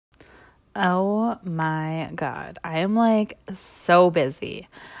Oh my God. I am like so busy.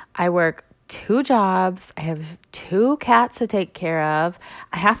 I work 2 jobs. I have 2 cats to take care of.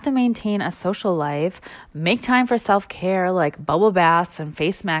 I have to maintain a social life, make time for self-care like bubble baths and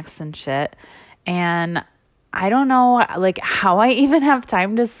face masks and shit. And I don't know like how I even have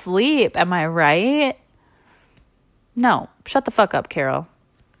time to sleep. Am I right? No, shut the fuck up, Carol.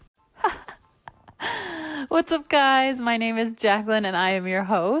 What's up, guys? My name is Jacqueline, and I am your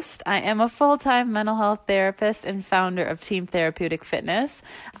host. I am a full-time mental health therapist and founder of Team Therapeutic Fitness.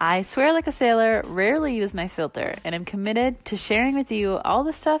 I swear like a sailor, rarely use my filter, and am committed to sharing with you all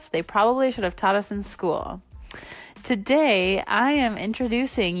the stuff they probably should have taught us in school. Today, I am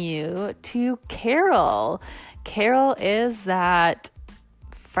introducing you to Carol. Carol is that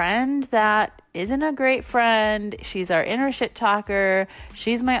friend that isn't a great friend. She's our inner shit talker.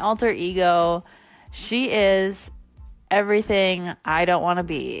 She's my alter ego. She is everything I don't want to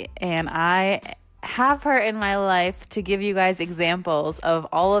be. And I have her in my life to give you guys examples of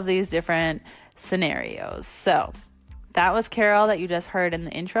all of these different scenarios. So that was Carol that you just heard in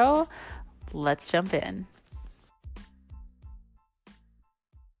the intro. Let's jump in.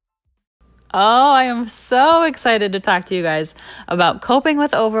 Oh, I am so excited to talk to you guys about coping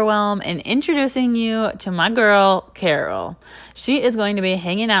with overwhelm and introducing you to my girl, Carol. She is going to be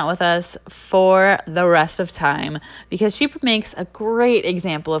hanging out with us for the rest of time because she makes a great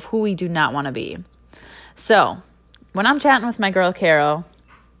example of who we do not want to be. So, when I'm chatting with my girl, Carol,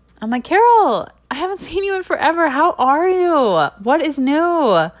 I'm like, Carol, I haven't seen you in forever. How are you? What is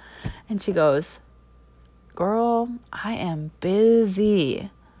new? And she goes, girl, I am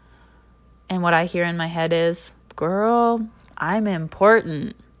busy. And what I hear in my head is, girl, I'm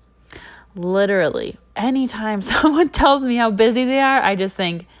important. Literally, anytime someone tells me how busy they are, I just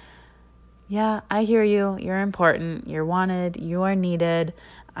think, yeah, I hear you. You're important. You're wanted. You are needed.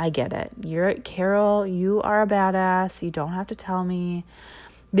 I get it. Carol, you are a badass. You don't have to tell me.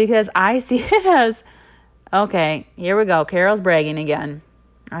 Because I see it as, okay, here we go. Carol's bragging again.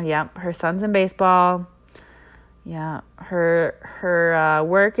 Oh, yeah, her son's in baseball. Yeah, her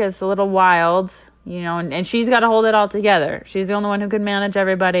work is a little wild, and she's got to hold it all together. She's the only one who can manage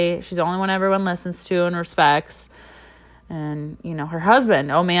everybody. She's the only one everyone listens to and respects. And, her husband,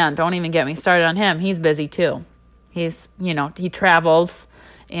 oh man, don't even get me started on him. He's busy too. He's, he travels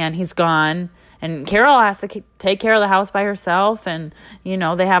and he's gone. And Carol has to take care of the house by herself. And,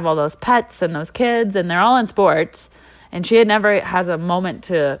 they have all those pets and those kids and they're all in sports. And she never has a moment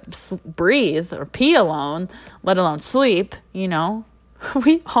to breathe or pee alone, let alone sleep,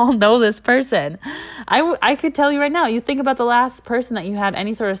 We all know this person. I could tell you right now, you think about the last person that you had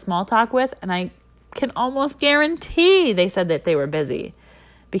any sort of small talk with, and I can almost guarantee they said that they were busy.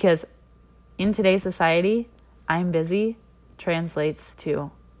 Because in today's society, I'm busy translates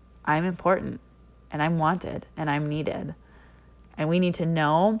to I'm important, and I'm wanted, and I'm needed. And we need to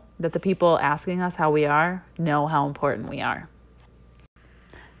know that the people asking us how we are know how important we are.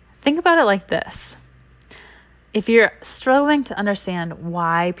 Think about it like this. If you're struggling to understand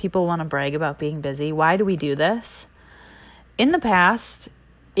why people want to brag about being busy, why do we do this? In the past,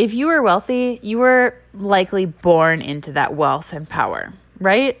 if you were wealthy, you were likely born into that wealth and power,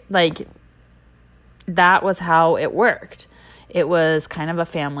 right? Like, that was how it worked. It was kind of a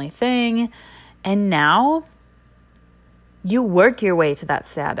family thing. And now you work your way to that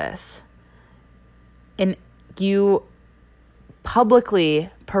status, and you publicly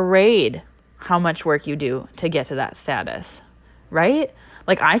parade how much work you do to get to that status, right?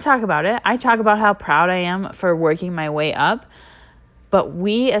 Like, I talk about it. I talk about how proud I am for working my way up, but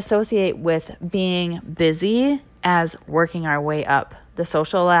we associate with being busy as working our way up the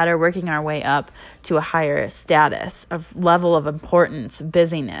social ladder, working our way up to a higher status of level of importance,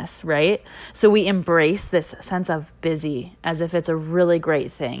 busyness, right? So we embrace this sense of busy as if it's a really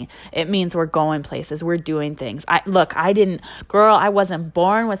great thing. It means we're going places, we're doing things. I wasn't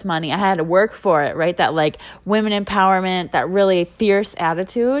born with money. I had to work for it, right? That like women empowerment, that really fierce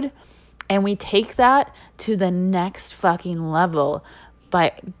attitude. And we take that to the next fucking level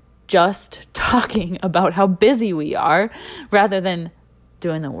by just talking about how busy we are rather than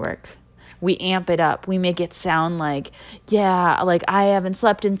doing the work. We amp it up. We make it sound like, yeah, like I haven't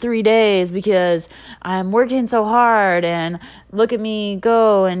slept in 3 days because I'm working so hard, and look at me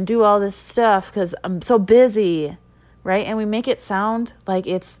go and do all this stuff because I'm so busy, right? And we make it sound like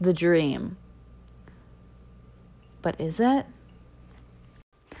it's the dream. But is it?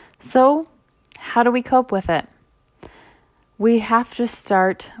 So, how do we cope with it? We have to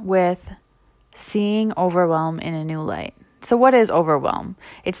start with seeing overwhelm in a new light. So what is overwhelm?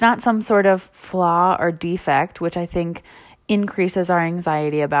 It's not some sort of flaw or defect, which I think increases our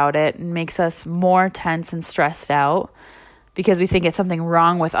anxiety about it and makes us more tense and stressed out because we think it's something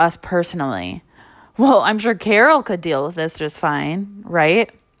wrong with us personally. Well, I'm sure Carol could deal with this just fine,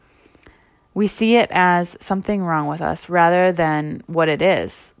 right? We see it as something wrong with us rather than what it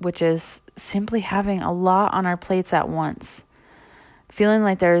is, which is simply having a lot on our plates at once. Feeling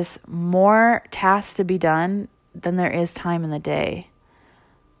like there's more tasks to be done than there is time in the day.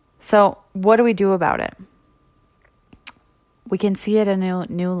 So what do we do about it? We can see it in a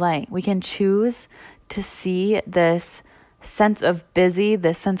new light. We can choose to see this sense of busy,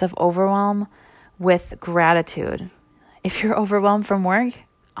 this sense of overwhelm with gratitude. If you're overwhelmed from work,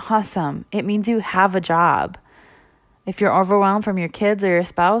 awesome. It means you have a job. If you're overwhelmed from your kids or your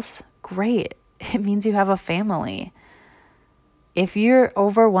spouse, great. It means you have a family. If you're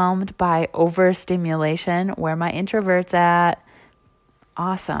overwhelmed by overstimulation, where my introvert's at,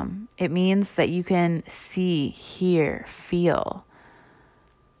 awesome. It means that you can see, hear, feel.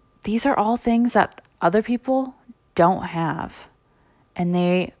 These are all things that other people don't have, and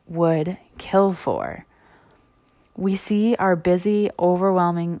they would kill for. We see our busy,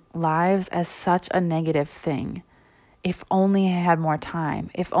 overwhelming lives as such a negative thing. If only I had more time.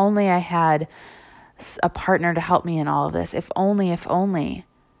 If only I had a partner to help me in all of this. If only.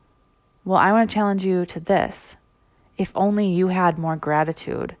 Well, I want to challenge you to this. If only you had more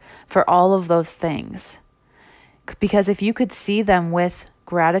gratitude for all of those things. Because if you could see them with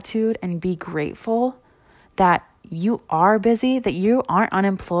gratitude and be grateful that you are busy, that you aren't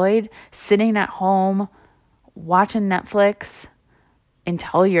unemployed, sitting at home, watching Netflix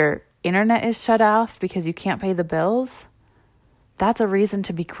until your internet is shut off because you can't pay the bills, that's a reason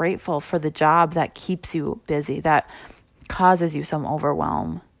to be grateful for the job that keeps you busy, that causes you some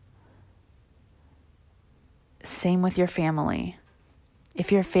overwhelm. Same with your family.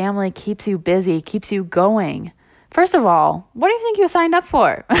 If your family keeps you busy, keeps you going, first of all, what do you think you signed up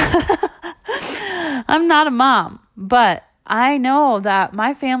for? I'm not a mom, but I know that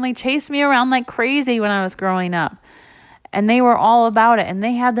my family chased me around like crazy when I was growing up. And they were all about it. And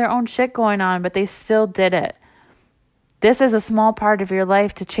they had their own shit going on, but they still did it. This is a small part of your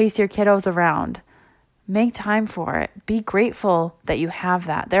life to chase your kiddos around. Make time for it. Be grateful that you have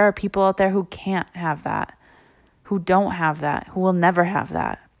that. There are people out there who can't have that, who don't have that, who will never have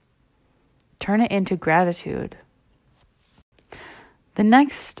that. Turn it into gratitude. The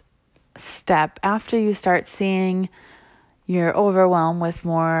next step after you start seeing your overwhelm with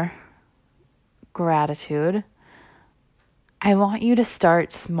more gratitude, I want you to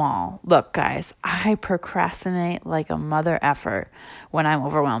start small. Look, guys, I procrastinate like a mother effer when I'm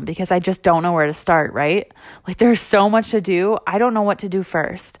overwhelmed because I just don't know where to start, right? Like there's so much to do. I don't know what to do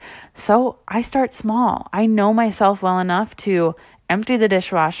first. So I start small. I know myself well enough to empty the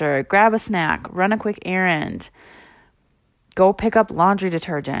dishwasher, grab a snack, run a quick errand, go pick up laundry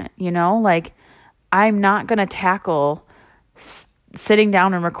detergent, like I'm not going to tackle sitting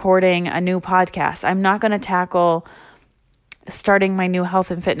down and recording a new podcast. I'm not going to tackle starting my new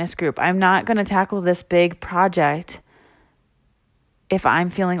health and fitness group. I'm not going to tackle this big project if I'm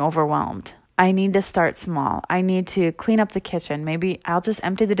feeling overwhelmed. I need to start small. I need to clean up the kitchen. Maybe I'll just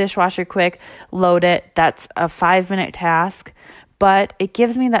empty the dishwasher quick, load it. That's a 5-minute task, but it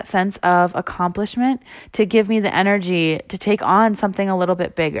gives me that sense of accomplishment to give me the energy to take on something a little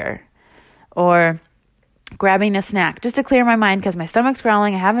bit bigger. Or grabbing a snack just to clear my mind because my stomach's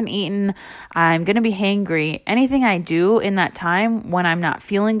growling, I haven't eaten, I'm going to be hangry. Anything I do in that time when I'm not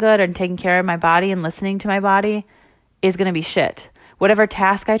feeling good and taking care of my body and listening to my body is going to be shit. Whatever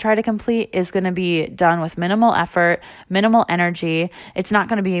task I try to complete is going to be done with minimal effort, minimal energy. It's not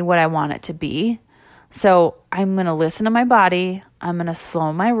going to be what I want it to be. So I'm going to listen to my body. I'm going to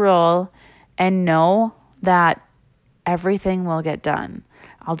slow my roll and know that everything will get done.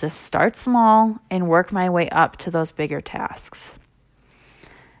 I'll just start small and work my way up to those bigger tasks.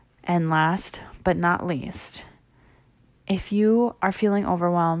 And last but not least, if you are feeling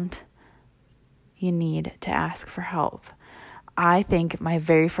overwhelmed, you need to ask for help. I think my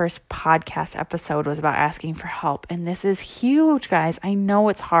very first podcast episode was about asking for help, and this is huge, guys. I know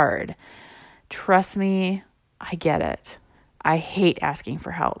it's hard. Trust me, I get it. I hate asking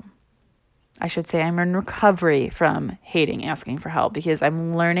for help. I should say I'm in recovery from hating asking for help because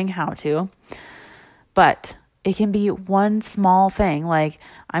I'm learning how to. But it can be one small thing, like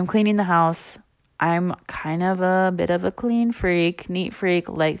I'm cleaning the house. I'm kind of a bit of a clean freak, neat freak,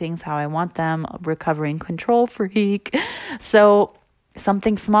 like things how I want them, recovering control freak. So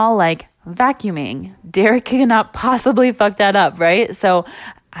something small like vacuuming. Derek cannot possibly fuck that up, right? So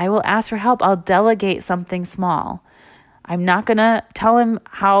I will ask for help. I'll delegate something small. I'm not going to tell him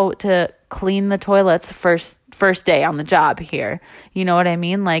how to clean the toilets first day on the job here. You know what I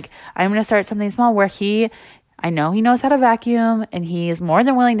mean? Like, I'm going to start something small where I know he knows how to vacuum and he is more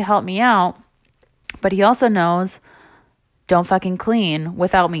than willing to help me out, but he also knows, don't fucking clean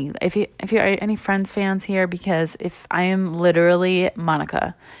without me. If you are any Friends fans here, because if I am literally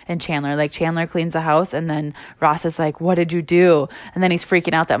Monica and Chandler, like Chandler cleans the house and then Ross is like, what did you do? And then he's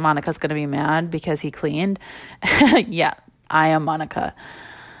freaking out that Monica's going to be mad because he cleaned. Yeah, I am Monica.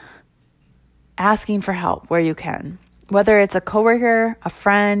 Asking for help where you can, whether it's a coworker, a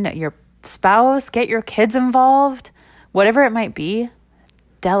friend, your spouse, get your kids involved, whatever it might be.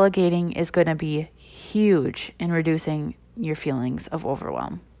 Delegating is going to be huge in reducing your feelings of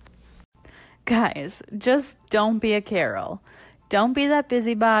overwhelm. Guys, just don't be a Carol. Don't be that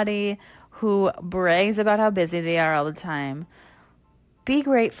busybody who brags about how busy they are all the time. Be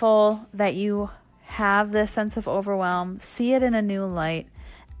grateful that you have this sense of overwhelm. See it in a new light.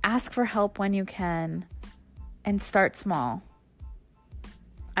 Ask for help when you can. And start small.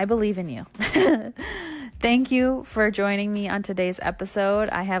 I believe in you. Thank you for joining me on today's episode.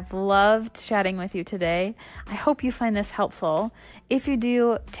 I have loved chatting with you today. I hope you find this helpful. If you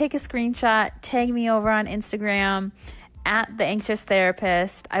do, take a screenshot, tag me over on Instagram at The Anxious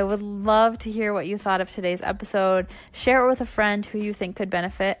Therapist. I would love to hear what you thought of today's episode. Share it with a friend who you think could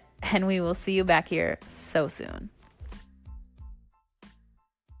benefit, and we will see you back here so soon.